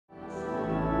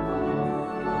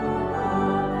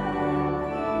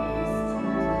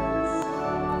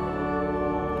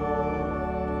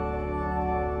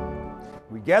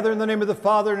gather in the name of the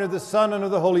Father, and of the Son, and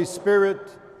of the Holy Spirit.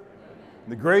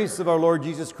 The grace of our Lord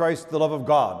Jesus Christ, the love of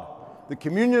God, the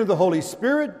communion of the Holy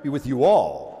Spirit be with you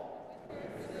all.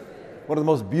 One of the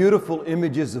most beautiful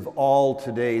images of all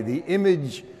today, the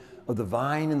image of the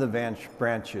vine and the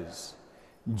branches.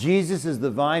 Jesus is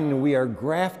the vine, and we are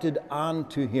grafted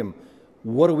onto him.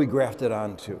 What are we grafted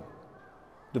onto?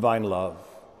 Divine love.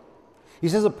 He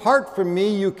says, apart from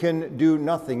me, you can do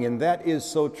nothing. And that is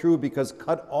so true, because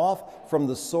cut off from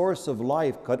the source of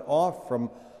life, cut off from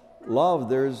love,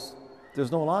 there's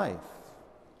no life.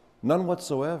 None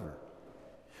whatsoever.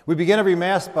 We begin every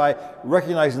Mass by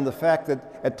recognizing the fact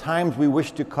that at times we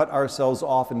wish to cut ourselves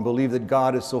off and believe that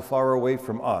God is so far away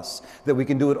from us, that we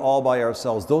can do it all by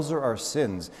ourselves. Those are our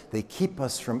sins. They keep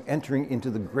us from entering into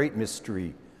the great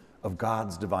mystery of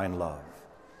God's divine love.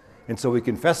 And so we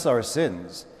confess our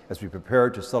sins as we prepare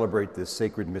to celebrate this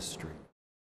sacred mystery.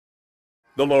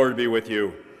 The Lord be with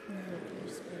you.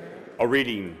 A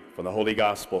reading from the Holy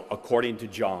Gospel according to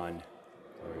John.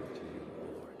 Glory to you,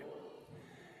 Lord.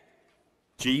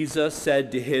 Jesus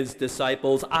said to his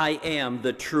disciples, I am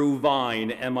the true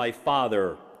vine, and my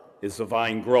Father is the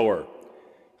vine grower.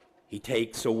 He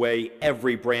takes away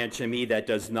every branch in me that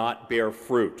does not bear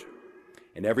fruit,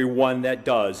 and every one that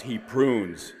does he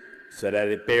prunes, so that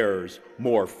it bears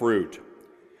more fruit.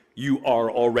 You are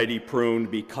already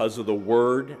pruned because of the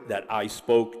word that I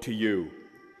spoke to you.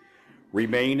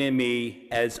 Remain in me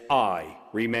as I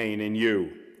remain in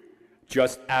you.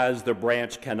 Just as the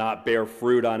branch cannot bear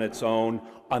fruit on its own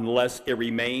unless it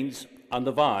remains on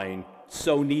the vine,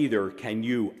 so neither can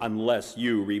you unless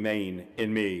you remain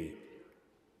in me.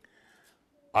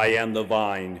 I am the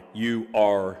vine, you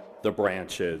are the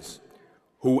branches.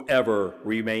 Whoever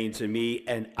remains in me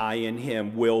and I in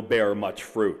him will bear much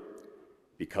fruit,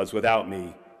 because without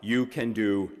me you can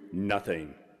do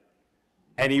nothing.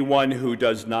 Anyone who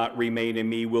does not remain in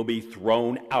me will be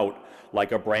thrown out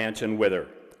like a branch and wither.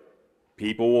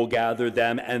 People will gather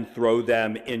them and throw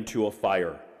them into a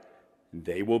fire.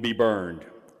 They will be burned.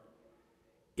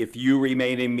 If you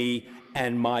remain in me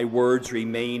and my words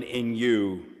remain in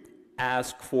you,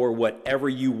 ask for whatever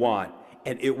you want,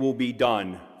 and it will be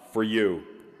done for you.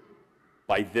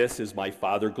 By this is my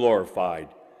Father glorified,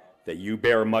 that you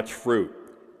bear much fruit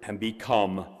and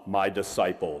become my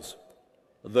disciples.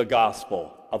 The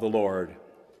Gospel of the Lord.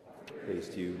 Praise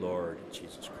to you, Lord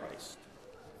Jesus Christ.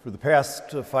 For the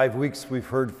past 5 weeks, we've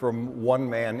heard from one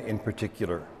man in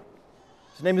particular.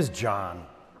 His name is John.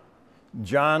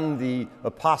 John the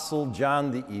Apostle,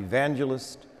 John the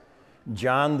Evangelist,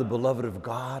 John the beloved of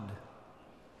God.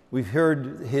 We've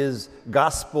heard his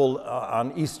gospel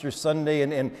on Easter Sunday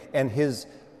and his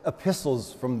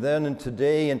epistles from then and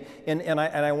today. And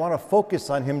I want to focus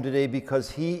on him today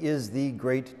because he is the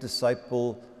great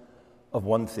disciple of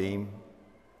one theme,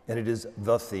 and it is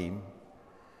the theme.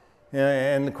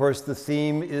 And of course, the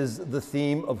theme is the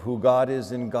theme of who God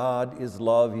is, and God is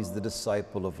love. He's the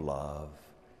disciple of love.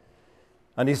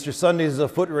 On Easter Sunday is a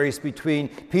foot race between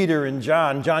Peter and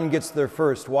John. John gets there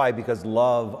first. Why? Because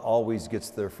love always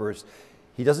gets there first.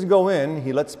 He doesn't go in,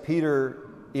 he lets Peter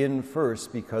in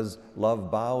first because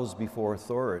love bows before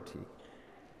authority.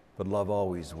 But love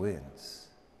always wins.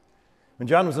 When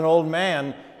John was an old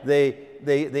man,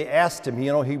 they asked him,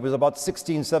 he was about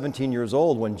 16, 17 years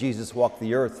old when Jesus walked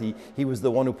the earth. He was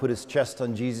the one who put his chest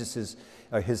on his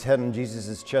head on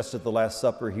Jesus' chest at the Last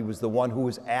Supper. He was the one who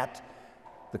was at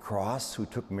the cross, who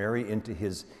took Mary into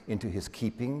his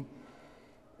keeping.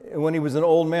 And when he was an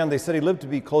old man, they said he lived to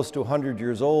be close to 100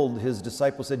 years old. His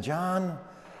disciples said, John,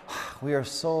 we are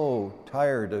so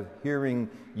tired of hearing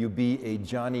you be a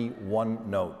Johnny one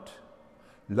note.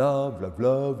 Love, love,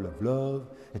 love, love, love.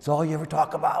 It's all you ever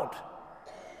talk about.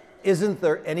 Isn't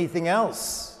there anything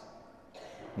else?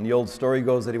 And the old story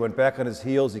goes that he went back on his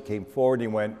heels, he came forward, and he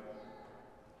went,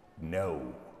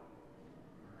 no.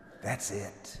 That's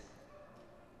it.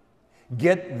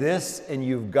 Get this and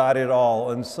you've got it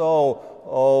all. And so,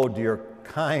 oh dear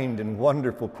kind and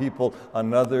wonderful people,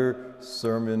 another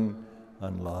sermon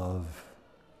on love.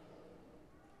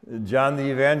 John the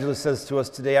Evangelist says to us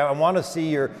today, I want to see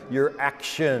your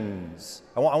actions.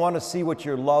 I want to see what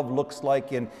your love looks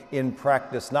like in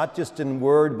practice, not just in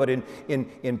word, but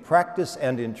in practice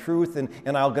and in truth.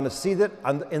 And I'm going to see that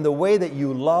in the way that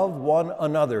you love one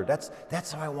another.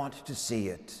 That's how I want to see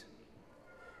it.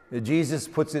 Jesus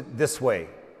puts it this way,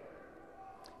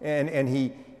 and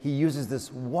he uses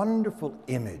this wonderful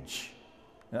image.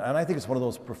 And I think it's one of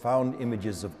those profound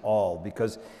images of all,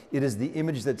 because it is the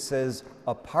image that says,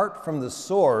 apart from the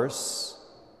source,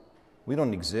 we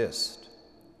don't exist.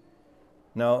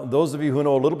 Now, those of you who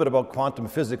know a little bit about quantum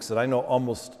physics, and I know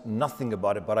almost nothing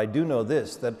about it, but I do know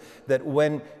this, that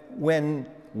when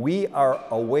we are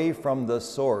away from the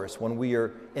source,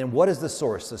 and what is the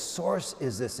source? The source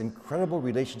is this incredible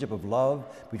relationship of love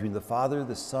between the Father,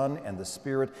 the Son, and the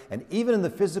Spirit, and even in the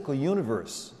physical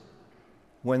universe,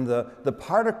 when the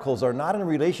particles are not in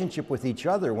relationship with each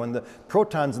other, when the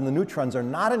protons and the neutrons are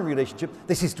not in relationship,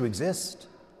 they cease to exist.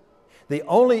 They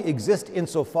only exist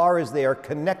insofar as they are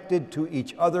connected to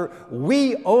each other.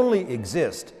 We only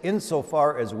exist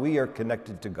insofar as we are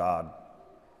connected to God.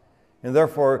 And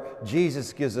therefore,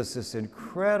 Jesus gives us this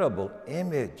incredible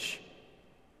image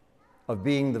of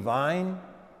being the vine,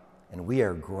 and we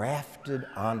are grafted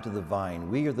onto the vine.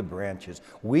 We are the branches.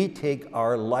 We take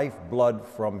our lifeblood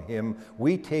from him.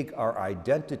 We take our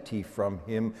identity from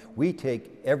him. We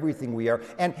take everything we are.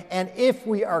 And if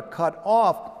we are cut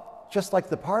off, just like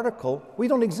the particle, we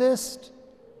don't exist.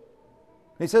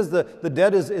 He says the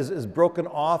dead is broken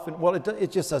off, and well,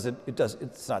 it just doesn't,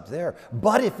 it's not there.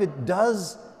 But if it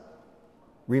does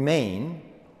remain,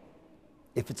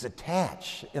 if it's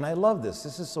attached, and I love this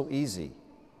is so easy.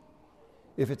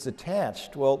 If it's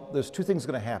attached, well, there's two things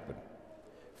going to happen.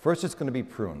 First, it's going to be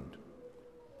pruned.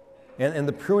 And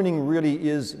the pruning really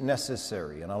is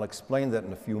necessary, and I'll explain that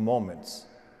in a few moments.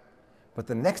 But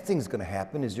the next thing that's going to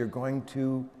happen is you're going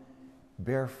to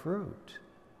bear fruit.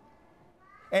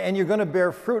 And you're going to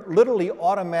bear fruit literally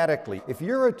automatically. If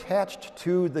you're attached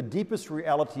to the deepest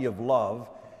reality of love,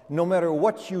 no matter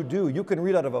what you do, you can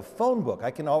read out of a phone book.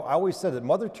 I always said that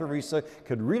Mother Teresa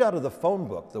could read out of the phone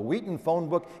book, the Wheaton phone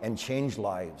book, and change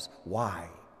lives. Why?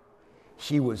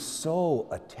 She was so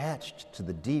attached to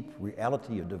the deep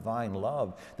reality of divine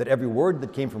love that every word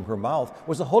that came from her mouth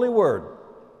was a holy word.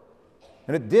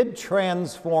 And it did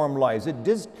transform lives. It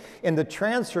did, and the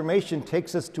transformation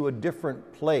takes us to a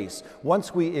different place.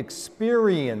 Once we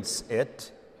experience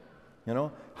it,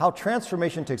 how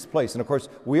transformation takes place. And of course,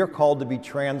 we are called to be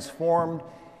transformed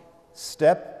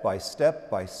step by step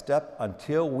by step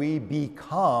until we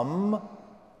become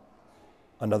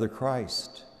another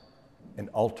Christ, an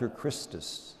alter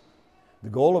Christus. The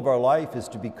goal of our life is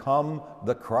to become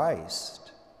the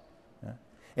Christ.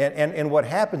 And what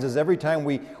happens is every time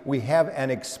we have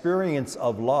an experience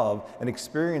of love, an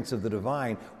experience of the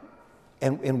divine,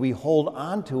 and we hold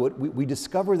on to it, we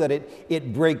discover that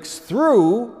it breaks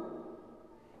through,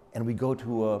 and we go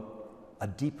to a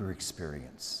deeper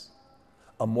experience,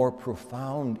 a more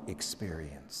profound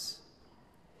experience.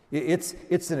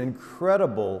 It's an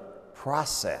incredible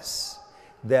process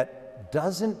that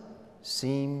doesn't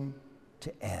seem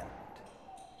to end.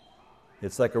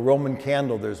 It's like a Roman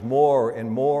candle. There's more and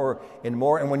more and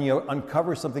more. And when you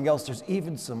uncover something else, there's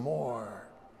even some more.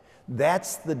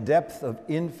 That's the depth of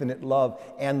infinite love.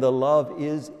 And the love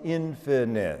is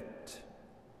infinite.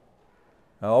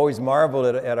 I always marvel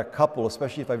at a couple,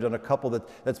 especially if I've done a couple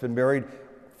that's been married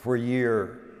for a year.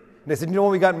 And they said,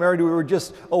 when we got married, we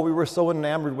were so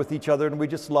enamored with each other and we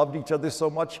just loved each other so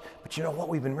much. But you know what?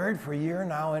 We've been married for a year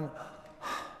now and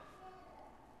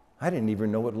I didn't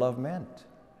even know what love meant.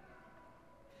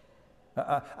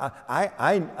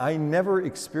 I never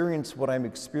experienced what I'm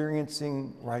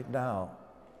experiencing right now.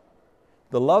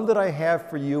 The love that I have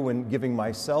for you in giving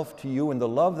myself to you and the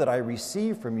love that I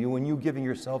receive from you and you giving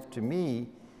yourself to me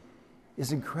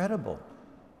is incredible.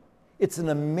 It's an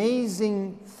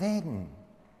amazing thing.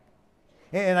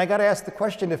 And I got to ask the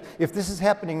question, if this is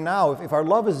happening now, if our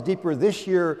love is deeper this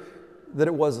year than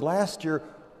it was last year,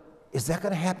 is that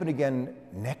going to happen again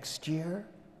next year?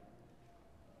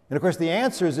 And of course, the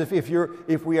answer is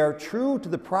if we are true to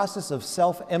the process of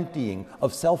self-emptying,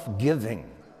 of self-giving.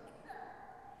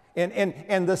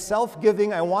 And the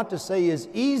self-giving, I want to say, is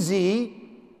easy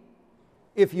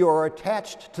if you are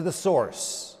attached to the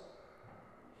source.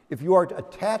 If you are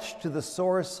attached to the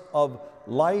source of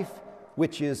life,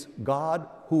 which is God,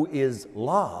 who is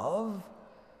love,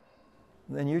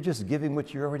 then you're just giving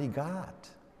what you already got.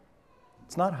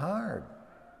 It's not hard.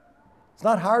 It's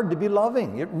not hard to be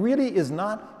loving. It really is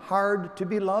not hard to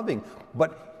be loving.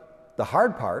 But the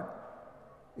hard part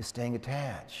is staying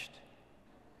attached.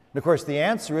 And of course, the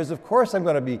answer is, of course, I'm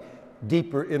going to be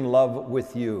deeper in love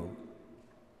with you.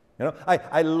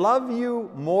 I love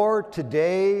you more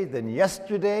today than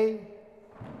yesterday,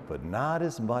 but not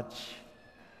as much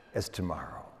as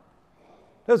tomorrow.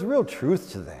 There's real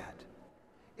truth to that.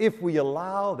 If we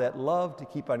allow that love to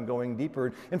keep on going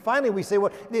deeper. And finally we say,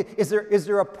 well, is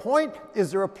there a point,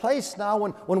 is there a place now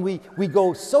when we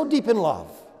go so deep in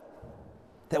love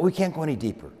that we can't go any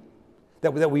deeper?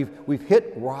 That we've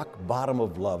hit rock bottom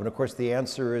of love? And of course the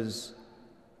answer is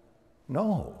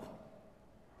no.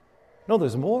 No,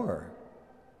 there's more.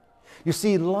 You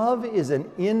see, love is an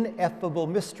ineffable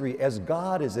mystery, as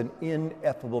God is an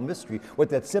ineffable mystery. What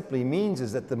that simply means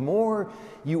is that the more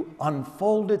you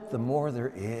unfold it, the more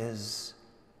there is.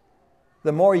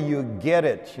 The more you get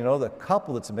it. You know, the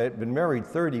couple that's been married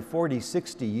 30, 40,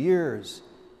 60 years.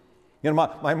 You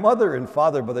know, my mother and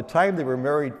father, by the time they were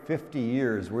married 50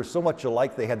 years, were so much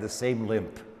alike they had the same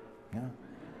limp. Yeah.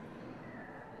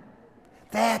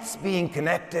 That's being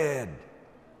connected.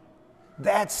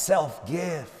 That's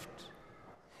self-gift.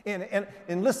 And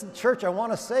listen, church, I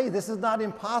want to say this is not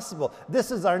impossible. This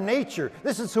is our nature.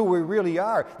 This is who we really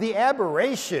are. The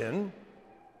aberration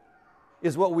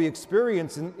is what we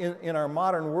experience in our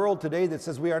modern world today that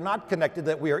says we are not connected,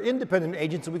 that we are independent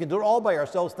agents and we can do it all by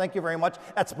ourselves. Thank you very much.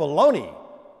 That's baloney.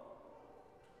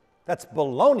 That's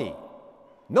baloney.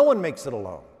 No one makes it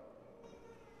alone.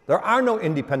 There are no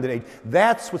independent agents.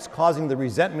 That's what's causing the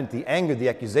resentment, the anger, the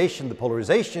accusation, the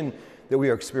polarization that we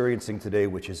are experiencing today,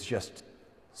 which is just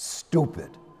stupid,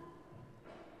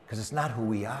 because it's not who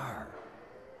we are.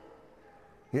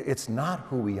 It's not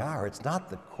who we are. It's not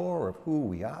the core of who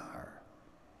we are.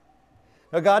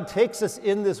 Now, God takes us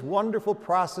in this wonderful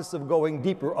process of going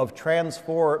deeper, of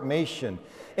transformation.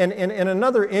 And in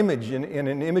another image, in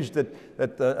an image that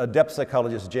a depth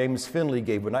psychologist, James Finley,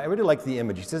 gave, and I really like the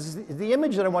image. He says, the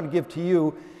image that I want to give to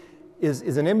you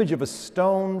is an image of a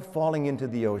stone falling into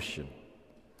the ocean.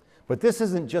 But this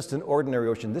isn't just an ordinary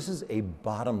ocean. This is a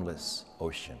bottomless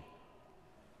ocean.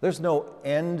 There's no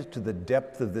end to the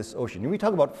depth of this ocean. When we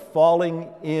talk about falling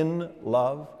in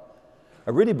love, I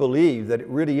really believe that it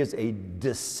really is a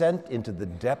descent into the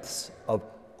depths of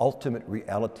ultimate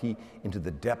reality, into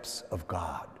the depths of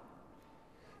God.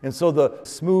 And so the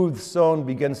smooth stone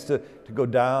begins to go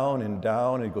down, and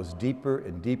it goes deeper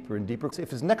and deeper and deeper.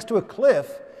 If it's next to a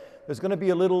cliff, there's going to be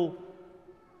a little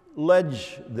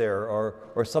ledge there,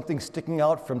 or something sticking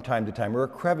out from time to time, or a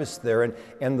crevice there,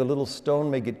 and the little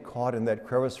stone may get caught in that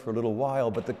crevice for a little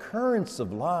while, but the currents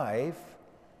of life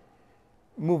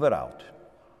move it out,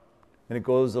 and it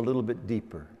goes a little bit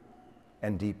deeper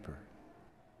and deeper.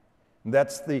 And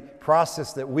that's the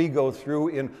process that we go through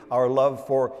in our love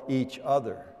for each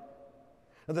other.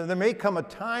 Now, there may come a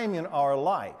time in our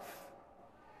life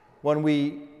when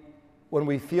we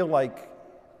feel like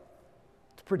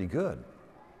it's pretty good.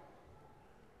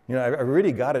 You know, I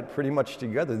really got it pretty much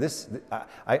together.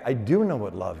 I do know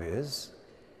what love is,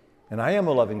 and I am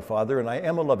a loving father, and I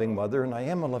am a loving mother, and I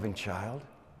am a loving child,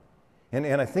 and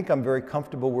I think I'm very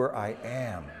comfortable where I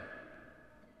am.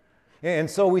 And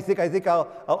so I think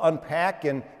I'll unpack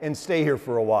and stay here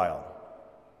for a while.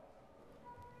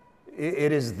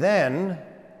 It is then,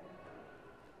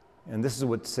 and this is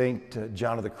what St.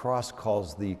 John of the Cross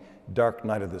calls the dark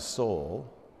night of the soul,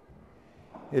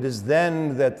 it is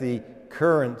then that the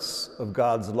currents of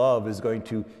God's love is going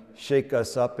to shake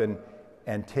us up and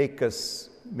take us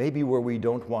maybe where we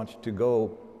don't want to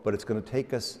go, but it's going to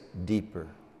take us deeper.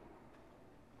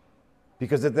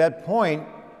 Because at that point,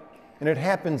 and it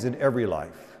happens in every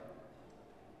life,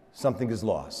 something is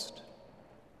lost.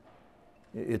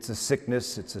 It's a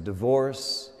sickness, it's a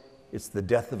divorce, it's the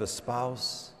death of a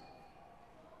spouse,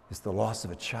 it's the loss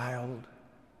of a child.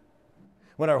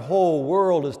 When our whole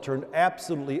world is turned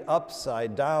absolutely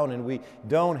upside down and we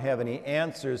don't have any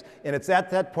answers, and it's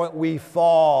at that point we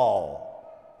fall.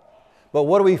 But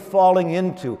what are we falling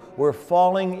into? We're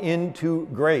falling into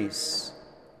grace.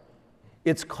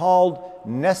 It's called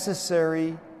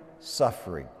necessary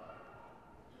suffering.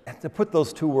 And to put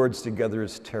those two words together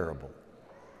is terrible.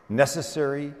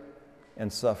 Necessary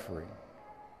and suffering.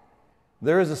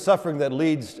 There is a suffering that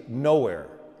leads nowhere,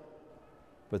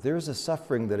 but there is a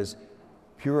suffering that is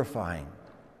purifying.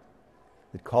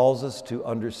 It calls us to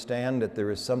understand that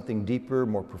there is something deeper,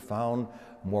 more profound,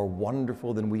 more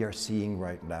wonderful than we are seeing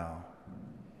right now.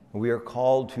 And we are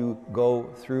called to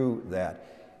go through that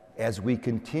as we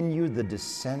continue the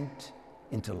descent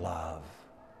into love,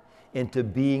 into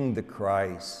being the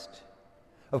Christ.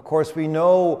 Of course, we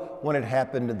know when it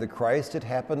happened to the Christ, it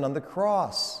happened on the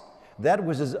cross. That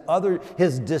was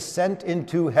his descent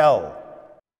into hell,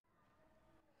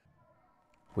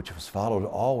 which was followed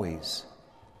always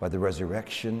by the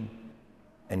resurrection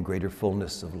and greater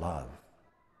fullness of love.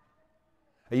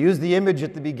 I used the image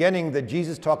at the beginning that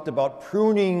Jesus talked about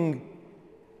pruning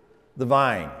the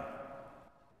vine.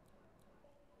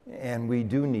 And we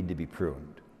do need to be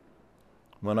pruned.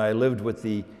 When I lived with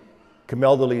the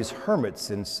Camaldolese hermits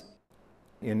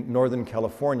in Northern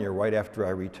California right after I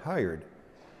retired,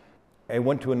 I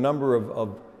went to a number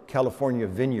of California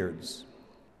vineyards.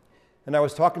 And I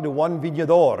was talking to one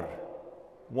viñador,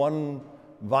 one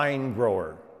vine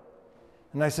grower.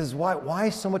 And I says, why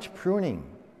so much pruning?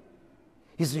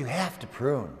 He says, you have to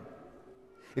prune.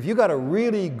 If you got a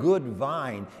really good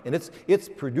vine and it's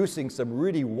producing some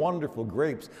really wonderful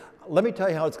grapes, let me tell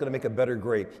you how it's going to make a better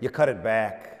grape. You cut it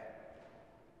back.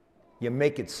 You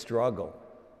make it struggle.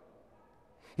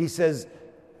 He says,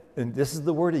 and this is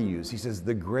the word he used, he says,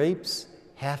 the grapes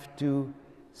have to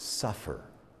suffer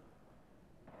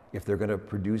if they're going to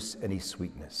produce any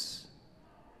sweetness.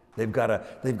 They've got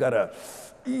to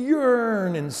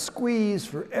yearn and squeeze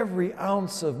for every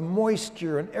ounce of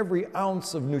moisture and every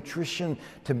ounce of nutrition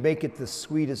to make it the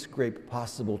sweetest grape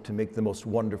possible, to make the most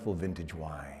wonderful vintage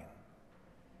wine.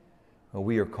 Well,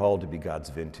 we are called to be God's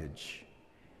vintage,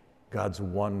 God's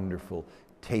wonderful,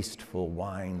 tasteful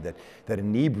wine that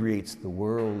inebriates the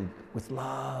world with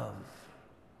love.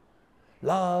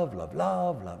 Love, love,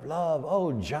 love, love, love.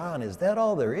 Oh, John, is that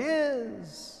all there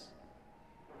is?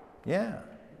 Yeah.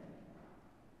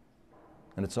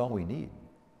 And it's all we need.